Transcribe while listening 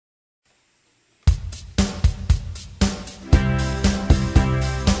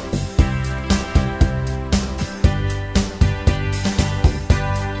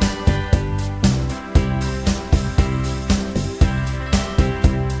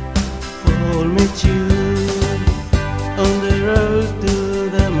met you on the road to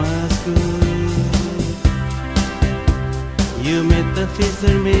Damascus. You met the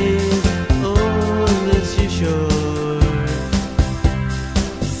fishermen on the seashore.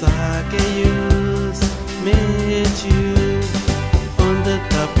 Zacchaeus met you on the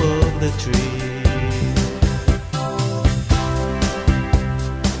top of the tree.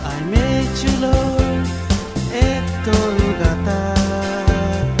 I met you, Lord, at Golgotha.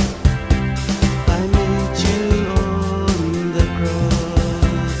 I met you on the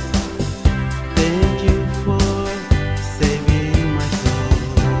cross. Thank you for saving my soul.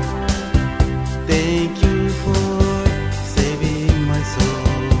 Thank you for saving my soul.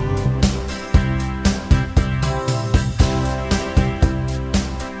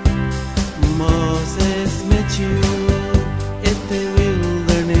 Moses met you at the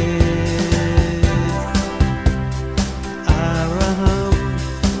wilderness. Abraham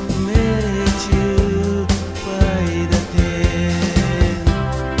met you by the tent.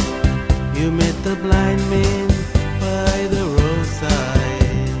 You met the blind man by the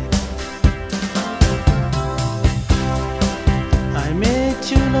roadside. I met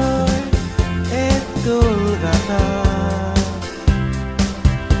you, Lord, at Golgotha.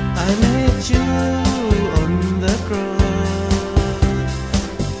 I met you on the cross.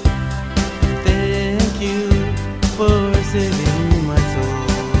 Thank you for saving my soul.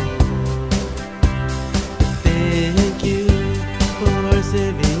 Thank you for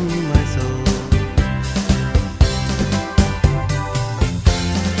saving my soul.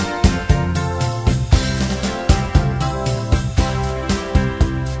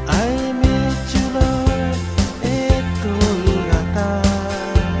 I met you, Lord, at Golgotha.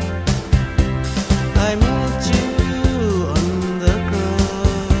 I met you on the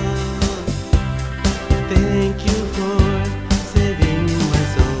cross. Thank you for saving my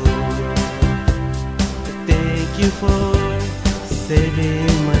soul. Thank you for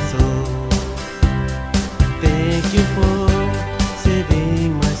saving my soul.